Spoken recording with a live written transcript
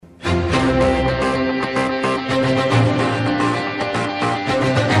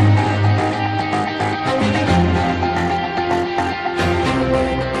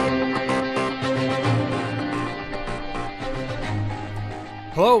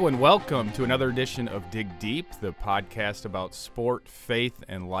Hello and welcome to another edition of Dig Deep, the podcast about sport, faith,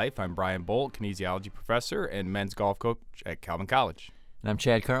 and life. I'm Brian Bolt, kinesiology professor and men's golf coach at Calvin College. And I'm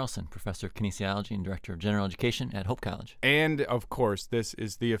Chad Carlson, professor of kinesiology and director of general education at Hope College. And, of course, this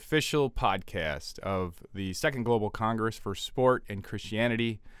is the official podcast of the Second Global Congress for Sport and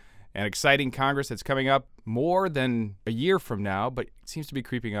Christianity, an exciting congress that's coming up more than a year from now, but it seems to be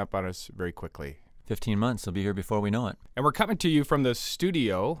creeping up on us very quickly. 15 months, they'll be here before we know it. And we're coming to you from the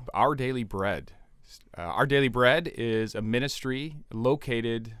studio, Our Daily Bread. Our Daily Bread is a ministry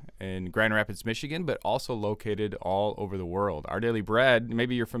located in Grand Rapids, Michigan, but also located all over the world. Our Daily Bread,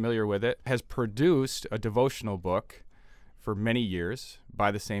 maybe you're familiar with it, has produced a devotional book for many years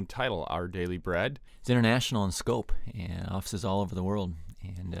by the same title, Our Daily Bread. It's international in scope and offices all over the world,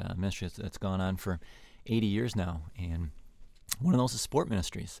 and a ministry that's gone on for 80 years now, and one of those is sport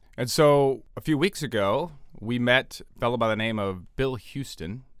ministries. And so a few weeks ago, we met a fellow by the name of Bill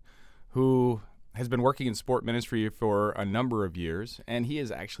Houston, who has been working in sport ministry for a number of years, and he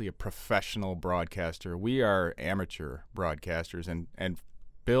is actually a professional broadcaster. We are amateur broadcasters, and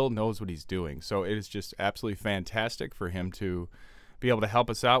Bill knows what he's doing. So it is just absolutely fantastic for him to be able to help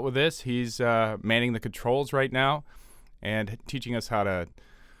us out with this. He's manning the controls right now and teaching us how to,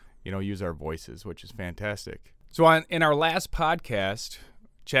 use our voices, which is fantastic. So in our last podcast,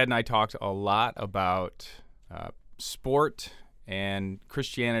 Chad and I talked a lot about sport and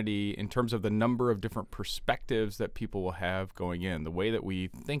Christianity in terms of the number of different perspectives that people will have going in. The way that we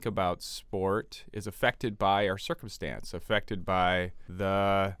think about sport is affected by our circumstance, affected by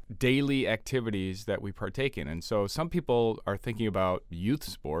the daily activities that we partake in. And so some people are thinking about youth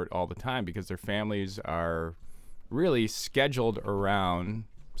sport all the time because their families are really scheduled around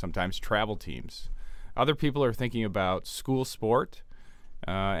sometimes travel teams. Other people are thinking about school sport,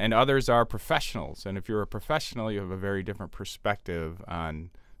 and others are professionals. And if you're a professional, you have a very different perspective on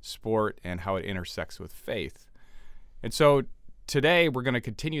sport and how it intersects with faith. And so today we're going to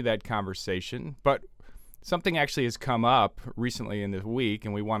continue that conversation, but something actually has come up recently in this week,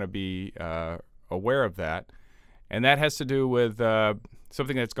 and we want to be aware of that. And that has to do with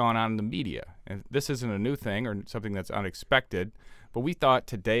something that's gone on in the media. And this isn't a new thing or something that's unexpected, but we thought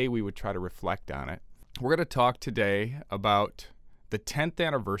today we would try to reflect on it. We're going to talk today about the 10th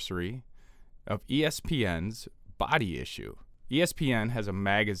anniversary of ESPN's Body Issue. ESPN has a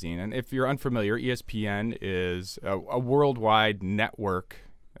magazine, and if you're unfamiliar, ESPN is a worldwide network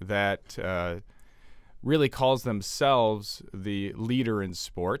that really calls themselves the leader in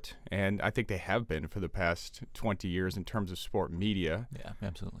sport, and I think they have been for the past 20 years in terms of sport media. Yeah,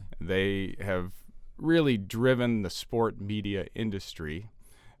 absolutely. They have really driven the sport media industry.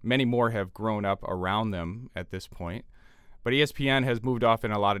 Many more have grown up around them at this point. But ESPN has moved off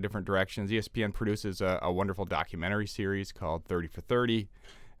in a lot of different directions. ESPN produces a wonderful documentary series called 30 for 30.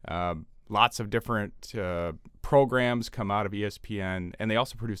 Lots of different programs come out of ESPN, and they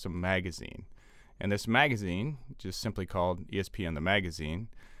also produce a magazine. And this magazine, just simply called ESPN the Magazine,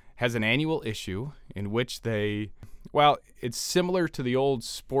 has an annual issue in which it's similar to the old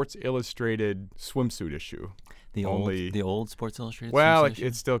Sports Illustrated swimsuit issue. The old Sports Illustrated Well, swimsuit issue?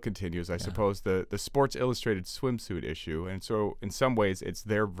 it still continues, I suppose, the Sports Illustrated swimsuit issue. And so in some ways, it's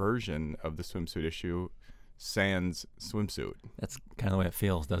their version of the swimsuit issue, sans swimsuit. That's kind of the way it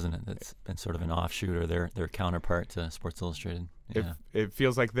feels, doesn't it? It's been sort of an offshoot or their counterpart to Sports Illustrated. Yeah. It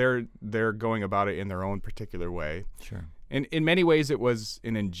feels like they're going about it in their own particular way. Sure. In many ways, it was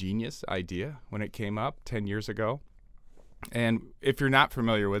an ingenious idea when it came up 10 years ago. And if you're not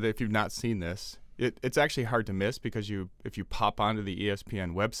familiar with it, if you've not seen this, it's actually hard to miss because if you pop onto the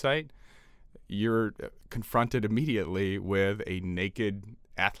ESPN website, you're confronted immediately with a naked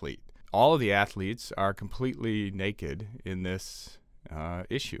athlete. All of the athletes are completely naked in this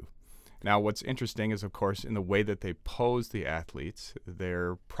issue. Now, what's interesting is, of course, in the way that they pose the athletes,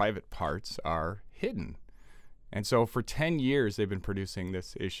 their private parts are hidden. And so for 10 years, they've been producing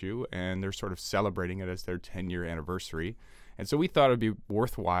this issue, and they're sort of celebrating it as their 10-year anniversary. And so we thought it would be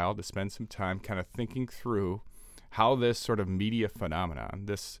worthwhile to spend some time kind of thinking through how this sort of media phenomenon,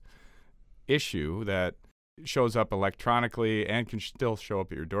 this issue that shows up electronically and can still show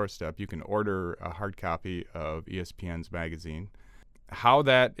up at your doorstep. You can order a hard copy of ESPN's magazine. How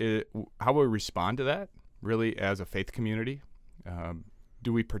we respond to that, really, as a faith community.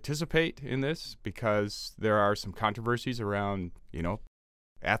 Do we participate in this? Because there are some controversies around,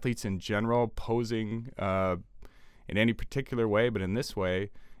 athletes in general posing in any particular way, but in this way,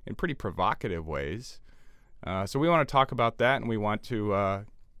 in pretty provocative ways. So we want to talk about that, and we want to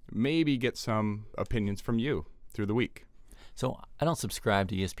maybe get some opinions from you through the week. So I don't subscribe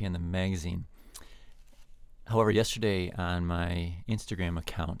to ESPN the magazine. However, yesterday on my Instagram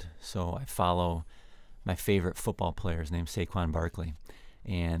account, so I follow my favorite football players named Saquon Barkley.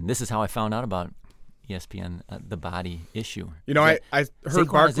 And this is how I found out about ESPN, the body issue. You know, I heard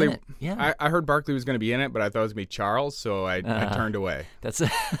Saquon Barkley. is in it. Yeah. I heard Barkley was going to be in it, but I thought it was going to be Charles, so I turned away. This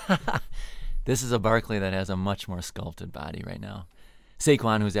is a Barkley that has a much more sculpted body right now.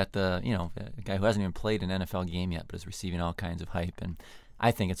 Saquon, who's at the guy who hasn't even played an NFL game yet, but is receiving all kinds of hype, and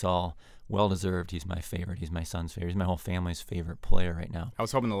I think it's all well deserved. He's my favorite. He's my son's favorite. He's my whole family's favorite player right now. I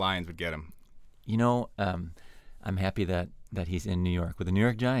was hoping the Lions would get him. You know, I'm happy that he's in New York with the New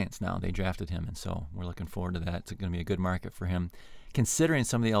York Giants now. They drafted him, and so we're looking forward to that. It's going to be a good market for him. Considering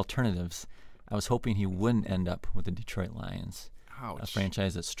some of the alternatives, I was hoping he wouldn't end up with the Detroit Lions, a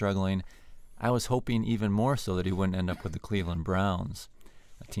franchise that's struggling. I was hoping even more so that he wouldn't end up with the Cleveland Browns,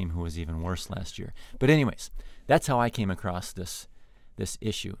 a team who was even worse last year. But anyways, that's how I came across this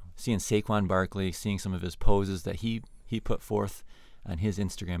issue. Seeing Saquon Barkley, seeing some of his poses that he put forth on his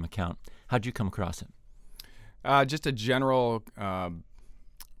Instagram account. How'd you come across it? Just a general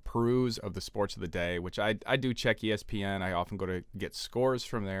peruse of the sports of the day, which I do check ESPN. I often go to get scores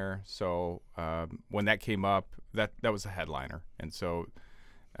from there. So when that came up, that was a headliner. And so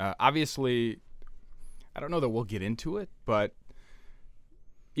obviously, I don't know that we'll get into it, but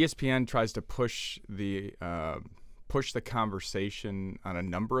ESPN tries to push the conversation on a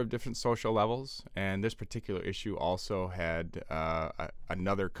number of different social levels, and this particular issue also had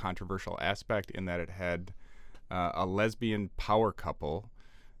another controversial aspect in that it had a lesbian power couple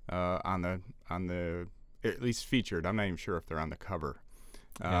on the at least featured. I'm not even sure if they're on the cover,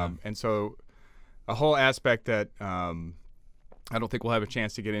 and so a whole aspect that I don't think we'll have a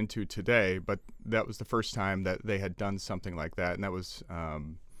chance to get into today, but that was the first time that they had done something like that, and that was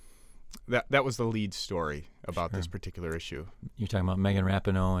that was the lead story about this particular issue. You're talking about Megan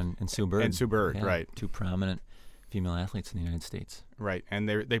Rapinoe and Sue Bird. And Sue Bird, right. Two prominent female athletes in the United States. Right, and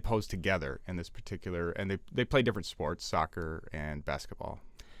they posed together in this particular, and they play different sports, soccer and basketball.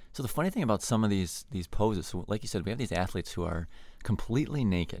 So the funny thing about some of these poses, so like you said, we have these athletes who are completely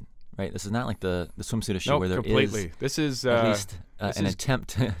naked, right? This is not like the swimsuit issue where there completely. Is this is at least an attempt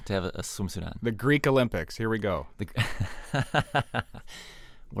to have a swimsuit on. The Greek Olympics, here we go.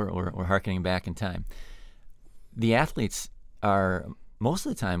 We're hearkening back in time. The athletes are most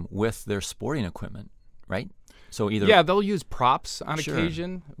of the time with their sporting equipment, right? So either they'll use props on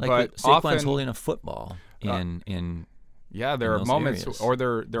occasion, like but Saquon's often holding a football in there are moments areas. or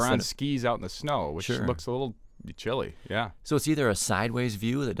they're on skis out in the snow, which Sure. looks a little chilly. Yeah. So it's either a sideways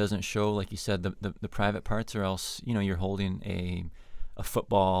view that doesn't show, like you said, the private parts, or else you're holding a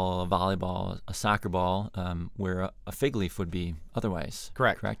football, a volleyball, a soccer ball, where a fig leaf would be otherwise.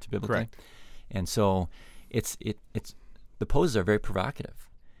 Correct biblically. Correct. And so it's the poses are very provocative,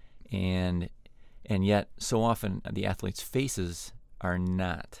 and yet so often the athletes' faces are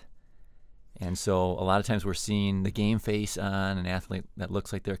not. And so a lot of times we're seeing the game face on an athlete that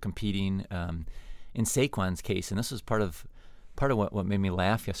looks like they're competing. In Saquon's case, and this was part of what made me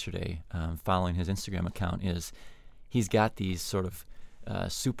laugh yesterday, following his Instagram account, is he's got these sort of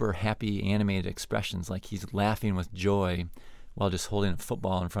super happy animated expressions, like he's laughing with joy while just holding a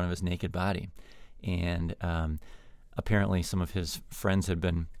football in front of his naked body. And apparently some of his friends had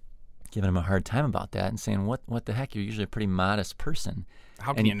been giving him a hard time about that and saying, what the heck, you're usually a pretty modest person.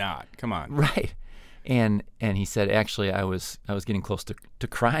 How can you not? Come on. Right. And he said, actually, I was getting close to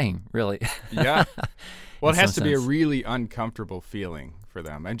crying, really. Yeah. Well, it has to be a really uncomfortable feeling for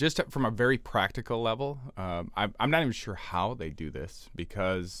them. And just from a very practical level, I'm not even sure how they do this,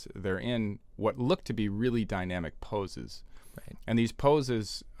 because they're in what look to be really dynamic poses. Right. And these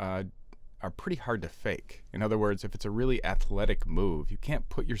poses are pretty hard to fake. In other words, if it's a really athletic move, you can't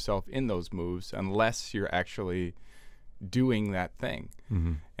put yourself in those moves unless you're actually doing that thing.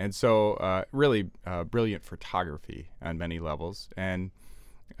 Mm-hmm. And so really brilliant photography on many levels. And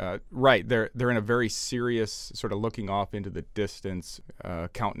right, they're in a very serious, sort of looking off into the distance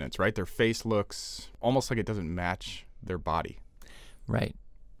countenance, right? Their face looks almost like it doesn't match their body. Right.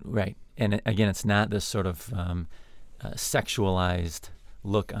 And again, it's not this sort of sexualized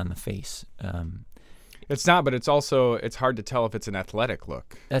look on the face. It's not, but it's hard to tell if it's an athletic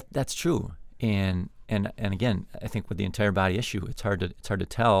look. That's true. And again, I think with the entire body issue, it's hard to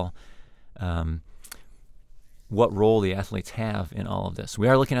tell what role the athletes have in all of this. We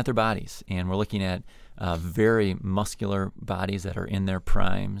are looking at their bodies, and we're looking at very muscular bodies that are in their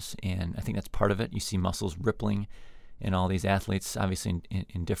primes, and I think that's part of it. You see muscles rippling in all these athletes, obviously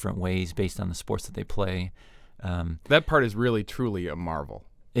in different ways based on the sports that they play. That part is really, truly a marvel.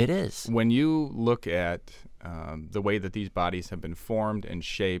 It is. When you look at the way that these bodies have been formed and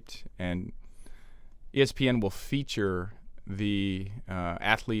shaped, and ESPN will feature the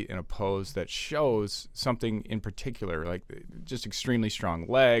athlete in a pose that shows something in particular, like just extremely strong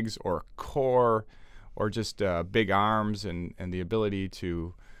legs or core or just big arms and the ability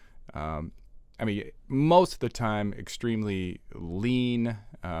to, most of the time, extremely lean.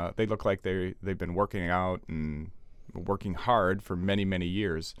 They look like they've been working out and working hard for many, many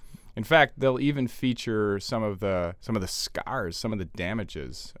years. In fact, they'll even feature some of the scars, some of the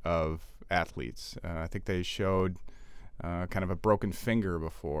damages of athletes. I think they showed kind of a broken finger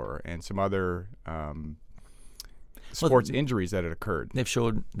before and some other sports injuries that had occurred.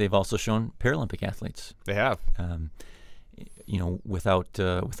 They've also shown Paralympic athletes. They have. Without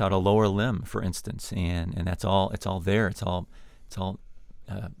a lower limb, for instance, and it's all there. It's all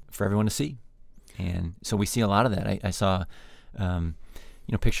for everyone to see, and so we see a lot of that. I saw,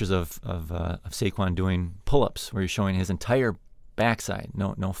 pictures of Saquon doing pull-ups where he's showing his entire backside,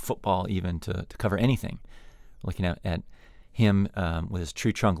 no football even to cover anything. Looking at him with his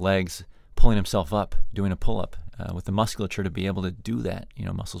tree trunk legs, pulling himself up, doing a pull-up with the musculature to be able to do that.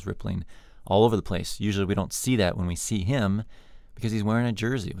 Muscles rippling all over the place. Usually we don't see that when we see him because he's wearing a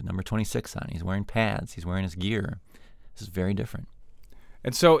jersey with number 26 on. He's wearing pads. He's wearing his gear. This is very different.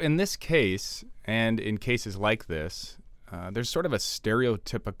 And so in this case, and in cases like this, there's sort of a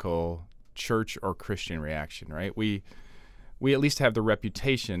stereotypical church or Christian reaction, right? We at least have the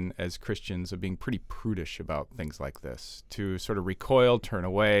reputation as Christians of being pretty prudish about things like this, to sort of recoil, turn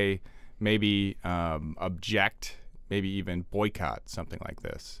away, maybe object, maybe even boycott something like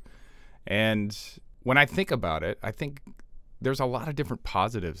this. And when I think about it, I think there's a lot of different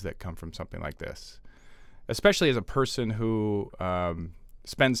positives that come from something like this, especially as a person who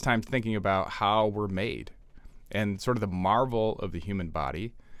spends time thinking about how we're made and sort of the marvel of the human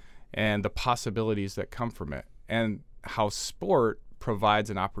body and the possibilities that come from it, and how sport provides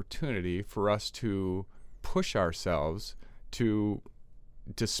an opportunity for us to push ourselves to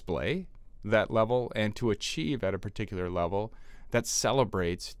display that level and to achieve at a particular level that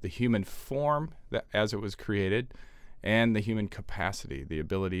celebrates the human form that as it was created and the human capacity, the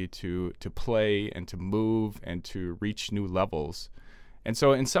ability to play and to move and to reach new levels. And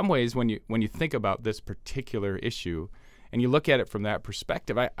so in some ways, when you think about this particular issue and you look at it from that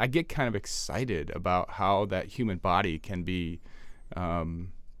perspective, I get kind of excited about how that human body can be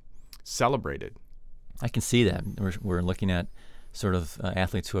celebrated. I can see that. We're looking at sort of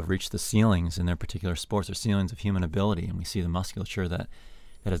athletes who have reached the ceilings in their particular sports, or ceilings of human ability, and we see the musculature that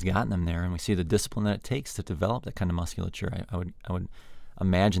has gotten them there, and we see the discipline that it takes to develop that kind of musculature. I would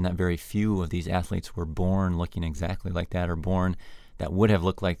imagine that very few of these athletes were born looking exactly like that, or born that would have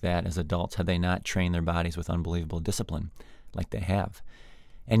looked like that as adults had they not trained their bodies with unbelievable discipline like they have.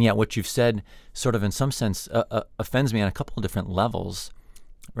 And yet what you've said sort of in some sense offends me on a couple of different levels,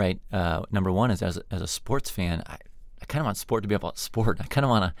 right? Number one is as a sports fan, I kind of want sport to be about sport. I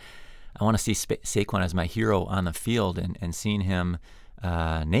want to see Saquon as my hero on the field, and seeing him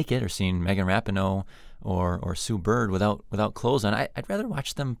naked, or seeing Megan Rapinoe or Sue Bird without clothes on. I'd rather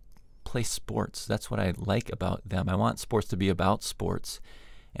watch them play sports. That's what I like about them. I want sports to be about sports,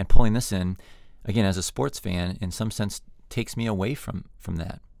 and pulling this in, again, as a sports fan, in some sense, takes me away from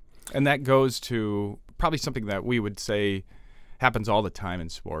that. And that goes to probably something that we would say happens all the time in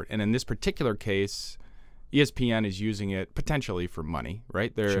sport. And in this particular case, ESPN is using it potentially for money,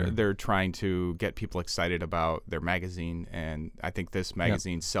 right? They're trying to get people excited about their magazine, and I think this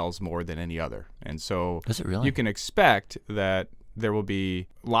magazine sells more than any other. And so Does it really? You can expect that there will be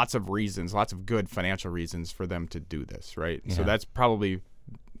lots of reasons, lots of good financial reasons for them to do this, right? Yeah. So that's probably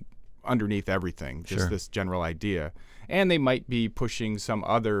underneath everything, just this general idea. And they might be pushing some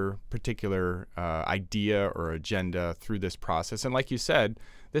other particular idea or agenda through this process. And like you said,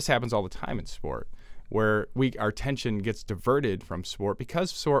 this happens all the time in sport, where our attention gets diverted from sport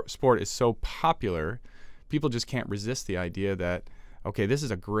because sport is so popular. People just can't resist the idea that, okay, this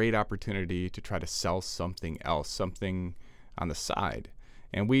is a great opportunity to try to sell something else, something on the side.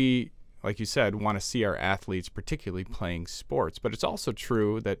 And we, like you said, want to see our athletes particularly playing sports. But it's also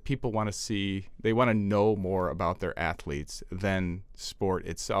true that people want to know more about their athletes than sport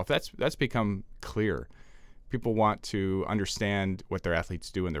itself. That's become clear. People want to understand what their athletes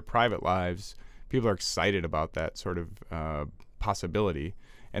do in their private lives. People are excited about that sort of possibility.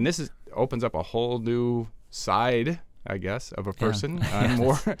 And this opens up a whole new side, I guess, of a person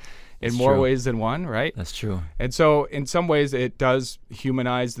in more ways than one, right? That's true. And so in some ways it does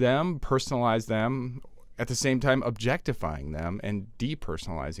humanize them, personalize them, at the same time objectifying them and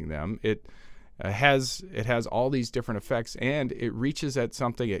depersonalizing them. It has all these different effects, and it reaches at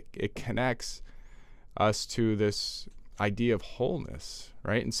something, it connects us to this idea of wholeness,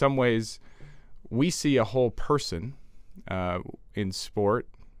 right? In some ways, we see a whole person in sport,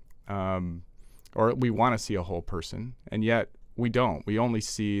 or we want to see a whole person, and yet we don't. We only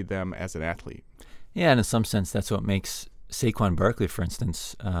see them as an athlete. Yeah, and in some sense, that's what makes Saquon Barkley, for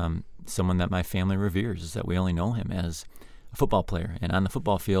instance, someone that my family reveres, is that we only know him as a football player. And on the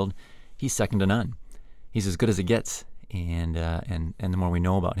football field, he's second to none. He's as good as it gets. And the more we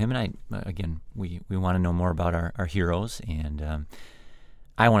know about him, and we want to know more about our heroes, and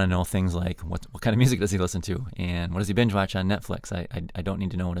I want to know things like what kind of music does he listen to, and what does he binge watch on Netflix. I don't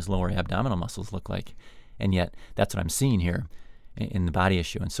need to know what his lower abdominal muscles look like, and yet that's what I'm seeing here in the body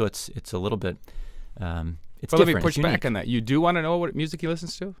issue. And so it's a little bit it's Let different. me push back on that. You do want to know what music he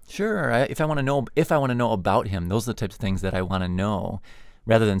listens to? Sure. If I want to know about him, those are the types of things that I want to know,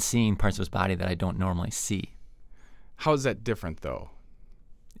 rather than seeing parts of his body that I don't normally see. How is that different, though?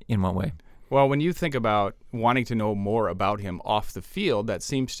 In what way? Well, when you think about wanting to know more about him off the field, that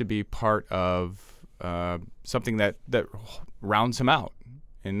seems to be part of something that rounds him out.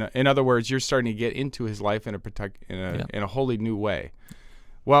 In other words, you're starting to get into his life in a wholly new way.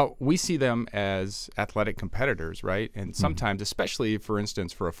 Well, we see them as athletic competitors, right? And sometimes, especially, for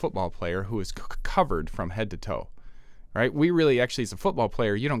instance, for a football player who is covered from head to toe, right? We really actually, as a football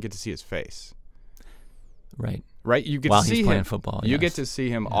player, you don't get to see his face. Right? You get While to see he's playing him. football. You Yes. get to see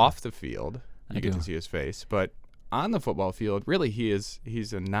him off the field. You get do. to see his face, but on the football field, really, he's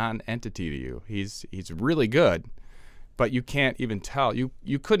a non-entity to you. He's really good, but you can't even tell. You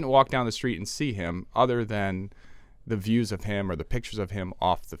couldn't walk down the street and see him other than the views of him or the pictures of him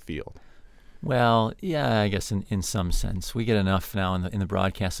off the field. Well, yeah, I guess in some sense. We get enough now in the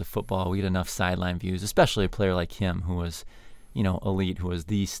broadcast of football. We get enough sideline views, especially a player like him who was, elite, who was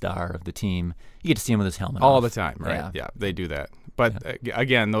the star of the team. You get to see him with his helmet All off. the time, right? Yeah. They do that. But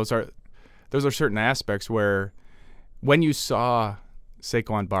again, those are certain aspects where when you saw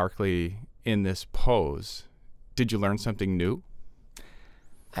Saquon Barkley in this pose, did you learn something new?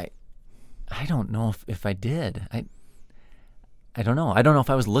 I don't know if I did. I don't know. I don't know if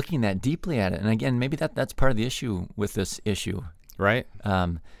I was looking that deeply at it. And again, maybe that's part of the issue with this issue. Right.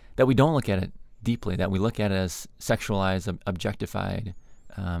 That we don't look at it deeply, that we look at it as sexualized, objectified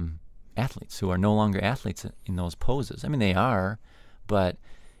athletes who are no longer athletes in those poses. I mean, they are, but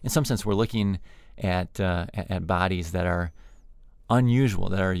in some sense, we're looking at bodies that are unusual,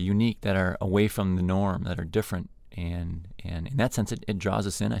 that are unique, that are away from the norm, that are different. And in that sense, it draws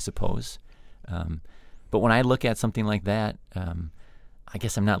us in, I suppose. But when I look at something like that, I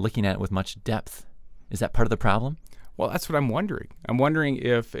guess I'm not looking at it with much depth. Is that part of the problem? Well, that's what I'm wondering. I'm wondering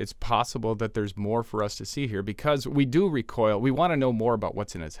if it's possible that there's more for us to see here, because we do recoil. We want to know more about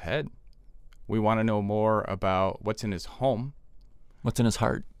what's in his head. We want to know more about what's in his home. What's in his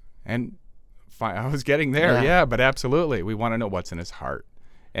heart? And I was getting there, Yeah. but absolutely. We want to know what's in his heart.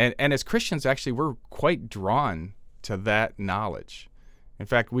 And as Christians, actually, we're quite drawn to that knowledge. In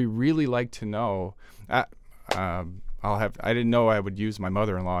fact, we really like to know. I didn't know I would use my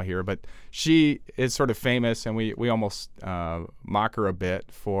mother-in-law here, but she is sort of famous, and we almost mock her a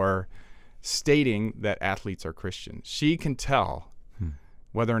bit for stating that athletes are Christian. She can tell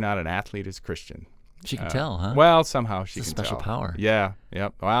whether or not an athlete is Christian. She can tell, huh? Well, somehow she It's a can special tell. power. Yeah,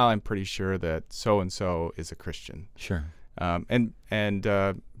 yep. Well, I'm pretty sure that so-and-so is a Christian. Sure. And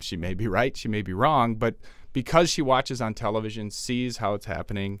she may be right, she may be wrong, but because she watches on television, sees how it's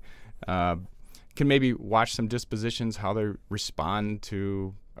happening, can maybe watch some dispositions, how they respond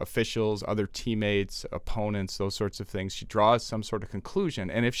to officials, other teammates, opponents, those sorts of things. She draws some sort of conclusion.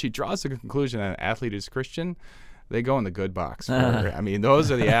 And if she draws the conclusion that an athlete is Christian, they go in the good box. I mean,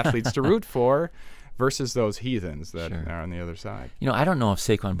 those are the athletes to root for versus those heathens that are on the other side. I don't know if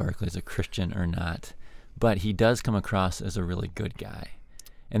Saquon Barkley is a Christian or not, but he does come across as a really good guy.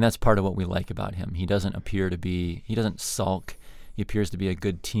 And that's part of what we like about him. He doesn't sulk. He appears to be a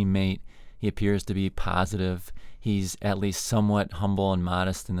good teammate. He appears to be positive. He's at least somewhat humble and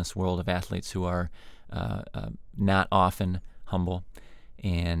modest in this world of athletes who are not often humble.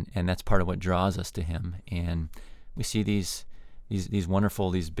 And that's part of what draws us to him. And we see these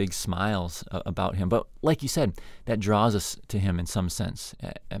wonderful, these big smiles about him. But like you said, that draws us to him in some sense,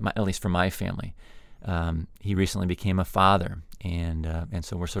 at least for my family. He recently became a father, and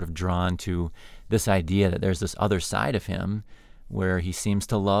so we're sort of drawn to this idea that there's this other side of him where he seems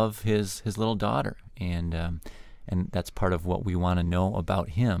to love his little daughter, and that's part of what we want to know about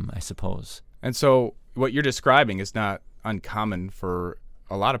him, I suppose. And so what you're describing is not uncommon for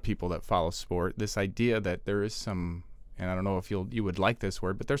a lot of people that follow sport, this idea that there is some, and I don't know if you would like this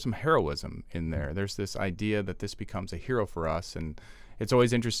word, but there's some heroism in there. There's this idea that this becomes a hero for us, and it's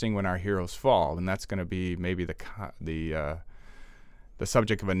always interesting when our heroes fall, and that's going to be maybe the the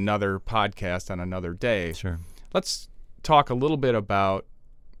subject of another podcast on another day. Sure. Let's talk a little bit about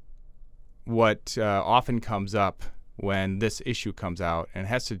what often comes up when this issue comes out, and it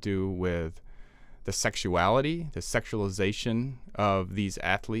has to do with the sexuality, the sexualization of these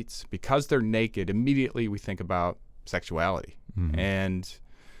athletes. Because they're naked, immediately we think about sexuality. Mm-hmm. And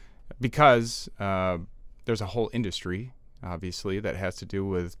because there's a whole industry, obviously, that has to do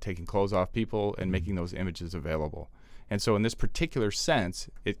with taking clothes off people and making those images available. And so in this particular sense,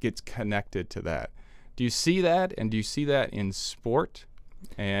 it gets connected to that. Do you see that? And do you see that in sport?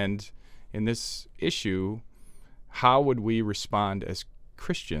 And in this issue, how would we respond as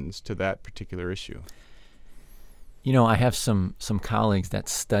Christians to that particular issue? You know, I have some colleagues that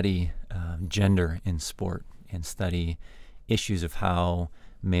study gender in sport and study issues of how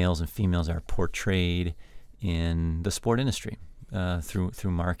males and females are portrayed in the sport industry through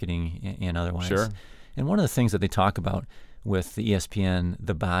marketing and otherwise. Sure. And one of the things that they talk about with the ESPN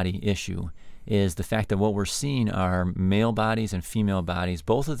The Body issue is the fact that what we're seeing are male bodies and female bodies,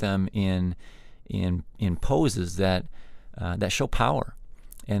 both of them in poses that show power,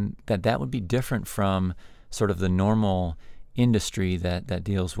 and that would be different from sort of the normal industry that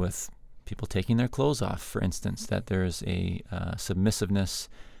deals with people taking their clothes off, for instance, that there's a submissiveness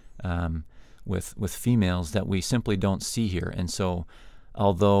with females that we simply don't see here. And so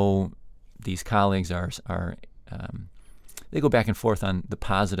although these colleagues are they go back and forth on the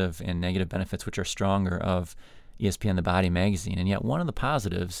positive and negative benefits, which are stronger, of ESPN The Body magazine. And yet one of the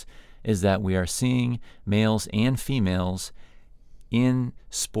positives is that we are seeing males and females in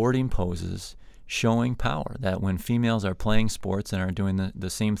sporting poses showing power, that when females are playing sports and are doing the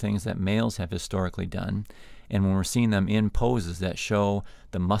same things that males have historically done, and when we're seeing them in poses that show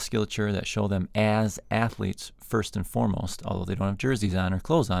the musculature, that show them as athletes first and foremost, although they don't have jerseys on or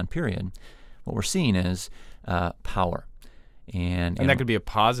clothes on, period, what we're seeing is power. And that could be a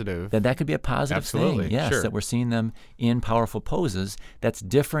positive. That could be a positive Absolutely, thing, yes, sure. that we're seeing them in powerful poses. That's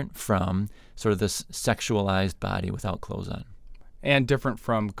different from sort of this sexualized body without clothes on. And different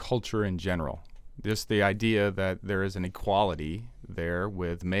from culture in general. Just the idea that there is an equality there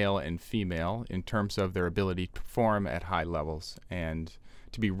with male and female in terms of their ability to perform at high levels and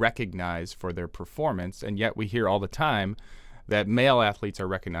to be recognized for their performance. And yet we hear all the time that male athletes are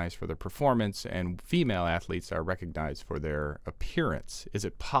recognized for their performance and female athletes are recognized for their appearance. Is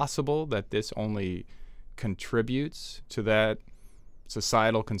it possible that this only contributes to that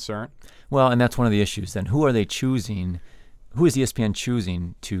societal concern? Well, and that's one of the issues then. Who are they choosing? Who is ESPN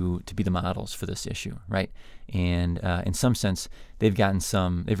choosing to be the models for this issue, right? And in some sense, they've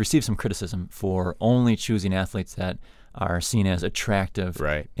received some criticism for only choosing athletes that are seen as attractive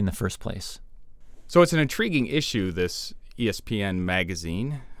right. in the first place. So it's an intriguing issue, this ESPN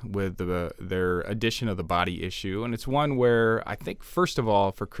magazine, with their edition of The Body issue. And it's one where I think, first of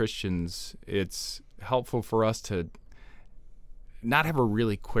all, for Christians, it's helpful for us to not have a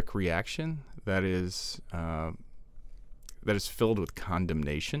really quick reaction that is filled with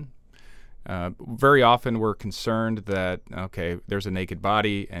condemnation. Very often we're concerned that, okay, there's a naked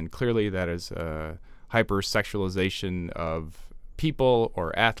body, and clearly that is a hypersexualization of people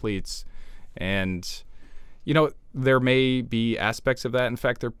or athletes. And, you know, there may be aspects of that. In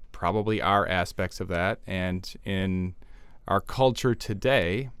fact, there probably are aspects of that. And in our culture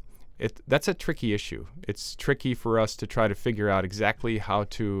today, that's a tricky issue. It's tricky for us to try to figure out exactly how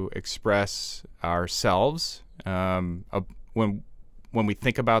to express ourselves when we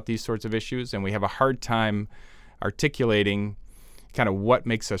think about these sorts of issues, and we have a hard time articulating kind of what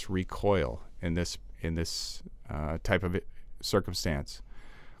makes us recoil in this type of circumstance.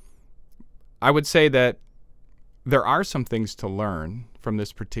 I would say that there are some things to learn from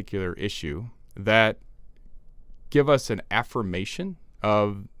this particular issue that give us an affirmation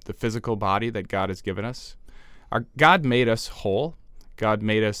of the physical body that God has given us. God made us whole. God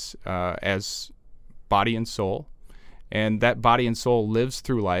made us as body and soul. And that body and soul lives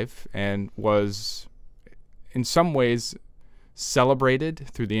through life and was, in some ways, celebrated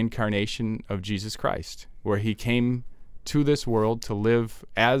through the incarnation of Jesus Christ, where he came to this world to live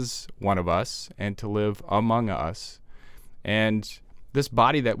as one of us and to live among us. And this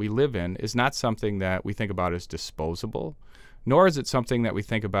body that we live in is not something that we think about as disposable, nor is it something that we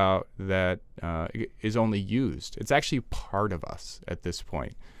think about that is only used. It's actually part of us at this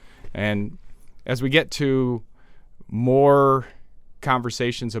point. And as we get to more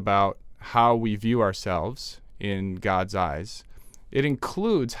conversations about how we view ourselves in God's eyes, it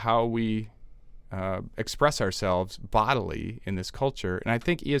includes how we express ourselves bodily in this culture. And I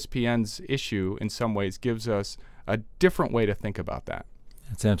think ESPN's issue in some ways gives us a different way to think about that.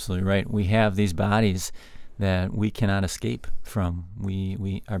 That's absolutely right. We have these bodies that we cannot escape from.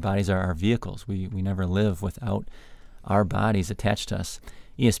 Our bodies are our vehicles. We never live without our bodies attached to us.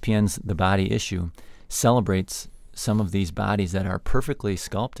 ESPN's The Body Issue celebrates some of these bodies that are perfectly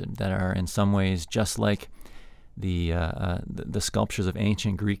sculpted, that are in some ways just like the sculptures of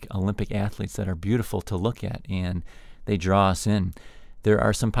ancient Greek Olympic athletes that are beautiful to look at, and they draw us in. There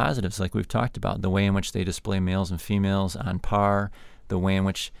are some positives, like we've talked about, the way in which they display males and females on par, the way in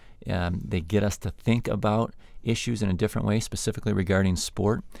which they get us to think about issues in a different way, specifically regarding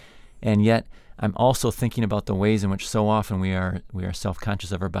sport. And yet, I'm also thinking about the ways in which so often we are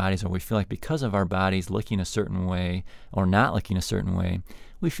self-conscious of our bodies, or we feel like because of our bodies looking a certain way or not looking a certain way,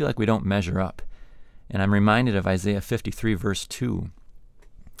 we feel like we don't measure up. And I'm reminded of Isaiah 53, verse 2.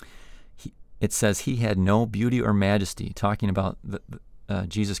 It says, he had no beauty or majesty, talking about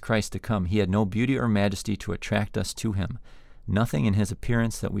Jesus Christ to come. He had no beauty or majesty to attract us to him, nothing in his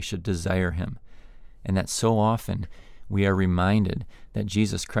appearance that we should desire him. And that so often we are reminded that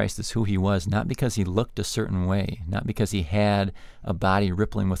Jesus Christ is who he was, not because he looked a certain way, not because he had a body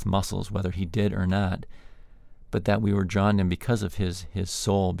rippling with muscles, whether he did or not, but that we were drawn to him because of his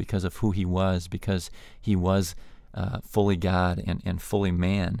soul, because of who he was, because he was fully God and fully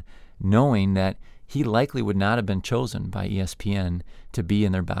man, knowing that he likely would not have been chosen by ESPN to be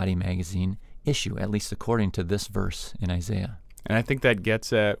in their Body magazine issue, at least according to this verse in Isaiah. And I think that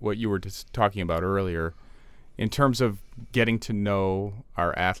gets at what you were just talking about earlier. In terms of getting to know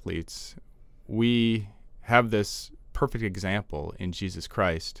our athletes, we have this perfect example in Jesus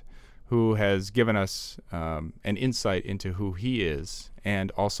Christ, who has given us an insight into who he is,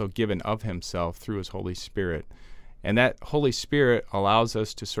 and also given of himself through his Holy Spirit. And that Holy Spirit allows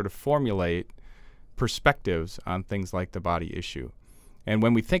us to sort of formulate perspectives on things like the body issue. And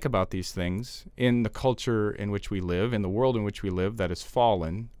when we think about these things, in the culture in which we live, in the world in which we live that has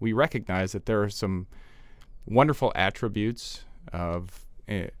fallen, we recognize that there are some wonderful attributes of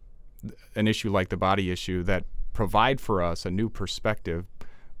an issue like the body issue that provide for us a new perspective,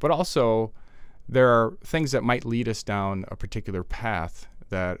 but also there are things that might lead us down a particular path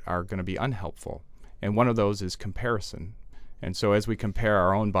that are going to be unhelpful. And one of those is comparison. And so as we compare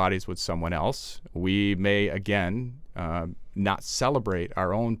our own bodies with someone else, we may, again, not celebrate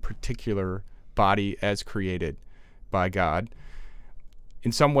our own particular body as created by God.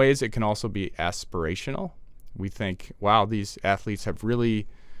 In some ways, it can also be aspirational. We think, wow, these athletes have really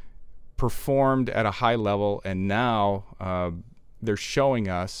performed at a high level, and now they're showing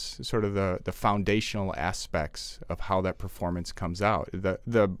us sort of the foundational aspects of how that performance comes out.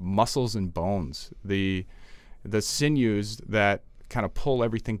 The muscles and bones, the sinews that kind of pull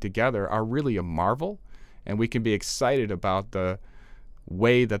everything together are really a marvel, and we can be excited about the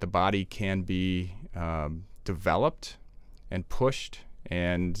way that the body can be developed and pushed,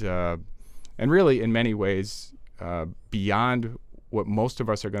 and really in many ways beyond what most of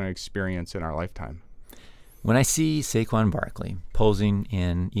us are going to experience in our lifetime. When I see Saquon Barkley posing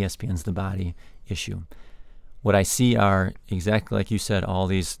in ESPN's The Body issue, what I see are exactly like you said, all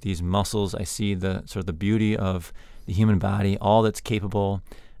these muscles. I see the sort of the beauty of the human body, all that's capable,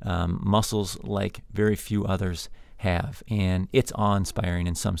 muscles like very few others have, and it's awe-inspiring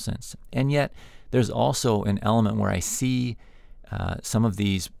in some sense. And yet, there's also an element where I see some of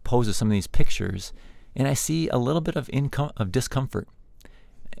these poses, some of these pictures, and I see a little bit of discomfort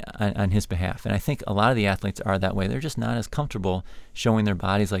on his behalf. And I think a lot of the athletes are that way. They're just not as comfortable showing their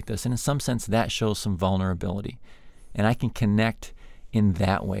bodies like this. And in some sense, that shows some vulnerability. And I can connect in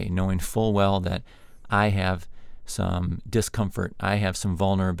that way, knowing full well that I have some discomfort, I have some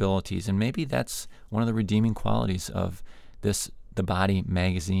vulnerabilities. And maybe that's one of the redeeming qualities of the Body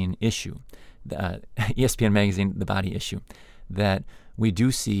magazine issue, the ESPN magazine, The Body issue, that we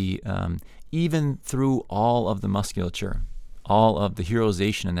do see, even through all of the musculature, all of the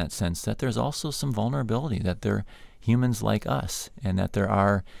heroization in that sense, that there's also some vulnerability, that they're humans like us, and that there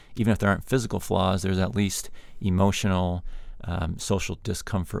are, even if there aren't physical flaws, there's at least emotional, social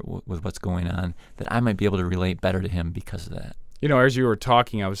discomfort with what's going on, that I might be able to relate better to him because of that. You know, as you were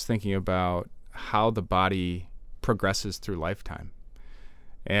talking, I was thinking about how the body progresses through lifetime.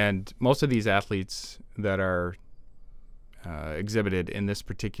 And most of these athletes that are exhibited in this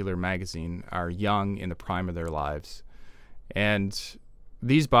particular magazine are young, in the prime of their lives. And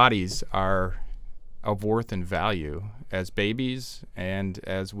these bodies are of worth and value as babies and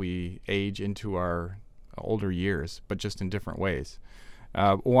as we age into our older years, but just in different ways.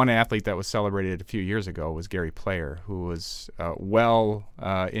 One athlete that was celebrated a few years ago was Gary Player, who was well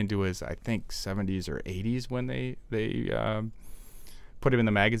into his, I think, 70s or 80s when they put him in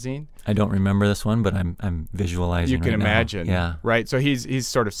the magazine. I don't remember this one, but I'm visualizing. You can right now. imagine, Yeah. right? So he's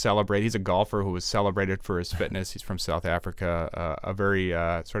sort of celebrated. He's a golfer who was celebrated for his fitness. He's from South Africa, a very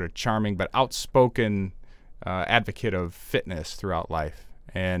sort of charming but outspoken advocate of fitness throughout life.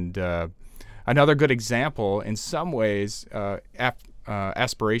 And another good example, in some ways,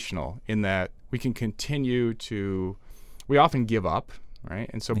 aspirational, in that we can continue to. We often give up, right?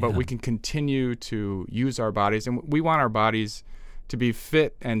 And so, but we can continue to use our bodies, and we want our bodies to be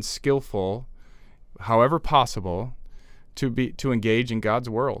fit and skillful, however possible, to engage in God's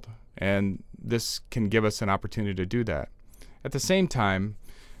world. And this can give us an opportunity to do that. At the same time,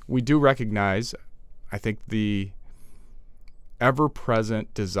 we do recognize, I think, the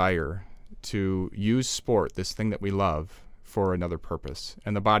ever-present desire to use sport, this thing that we love, for another purpose.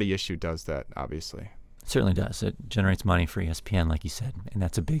 And the body issue does that, obviously. It certainly does. It generates money for ESPN, like you said, and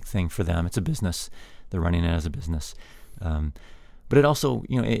that's a big thing for them. It's a business. They're running it as a business. But it also,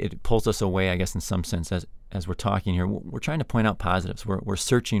 it pulls us away, I guess, in some sense, as we're talking here. We're trying to point out positives. We're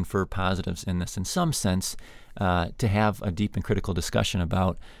searching for positives in this, in some sense, to have a deep and critical discussion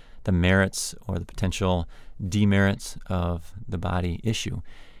about the merits or the potential demerits of the body issue.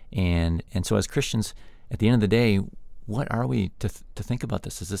 And so as Christians, at the end of the day, what are we to think about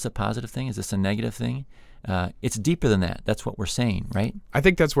this? Is this a positive thing? Is this a negative thing? It's deeper than that. That's what we're saying, right? I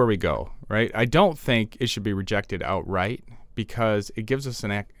think that's where we go, right? I don't think it should be rejected outright, because it gives us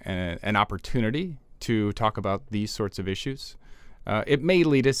an opportunity to talk about these sorts of issues. It may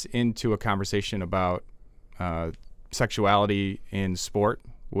lead us into a conversation about sexuality in sport,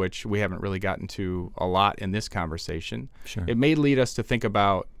 which we haven't really gotten to a lot in this conversation. Sure. It may lead us to think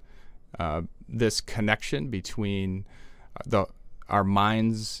about this connection between our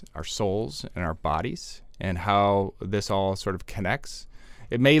minds, our souls, and our bodies, and how this all sort of connects.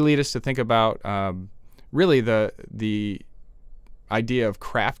 It may lead us to think about really the idea of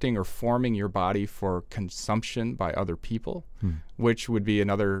crafting or forming your body for consumption by other people, which would be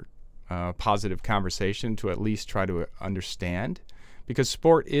another positive conversation to at least try to understand, because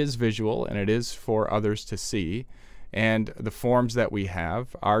sport is visual and it is for others to see, and the forms that we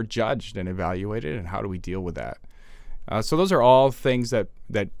have are judged and evaluated, and how do we deal with that? So those are all things that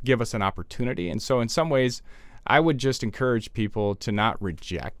give us an opportunity. And so in some ways, I would just encourage people to not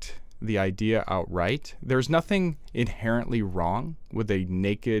reject the idea outright. There's nothing inherently wrong with a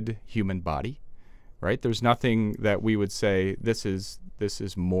naked human body, right? There's nothing that we would say this is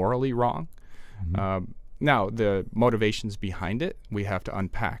morally wrong. Now, the motivations behind it, we have to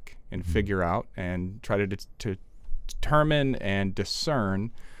unpack and figure out and try to determine and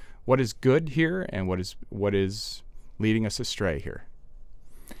discern what is good here and what is leading us astray here.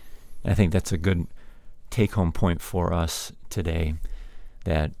 I think that's a good take-home point for us today,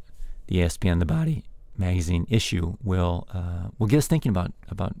 that the ESPN The Body magazine issue will get us thinking about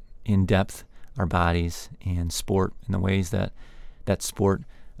in depth our bodies and sport, and the ways that sport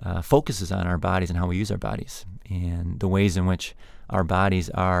focuses on our bodies and how we use our bodies, and the ways in which our bodies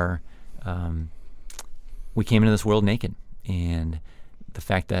are. We came into this world naked, and the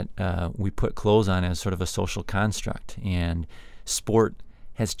fact that we put clothes on as sort of a social construct, and sport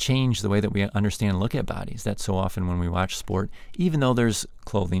has changed the way that we understand and look at bodies. That so often when we watch sport, even though there's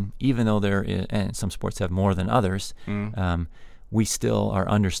clothing, even though there is, and some sports have more than others, we still are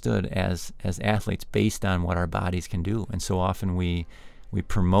understood as athletes based on what our bodies can do. And so often we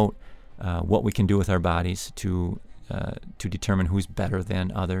promote what we can do with our bodies to determine who's better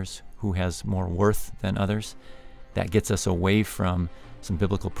than others, who has more worth than others. That gets us away from some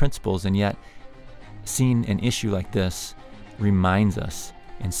biblical principles, and yet seeing an issue like this reminds us,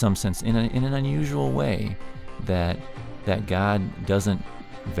 in some sense, in an unusual way, that God doesn't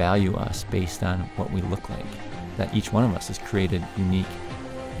value us based on what we look like, that each one of us is created unique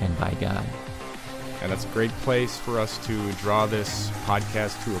and by God. And that's a great place for us to draw this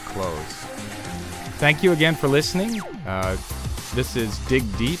podcast to a close. Thank you again for listening. This is Dig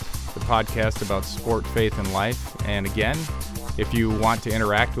Deep, the podcast about sport, faith, and life. And again, if you want to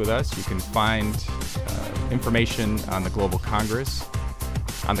interact with us, you can find information on the Global Congress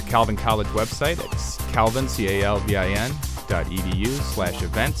on the Calvin College website at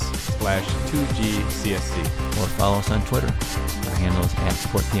calvin.edu/events/2GCSC. Or follow us on Twitter. Our handle is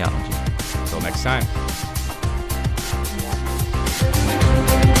 @SportTheology. Until next time.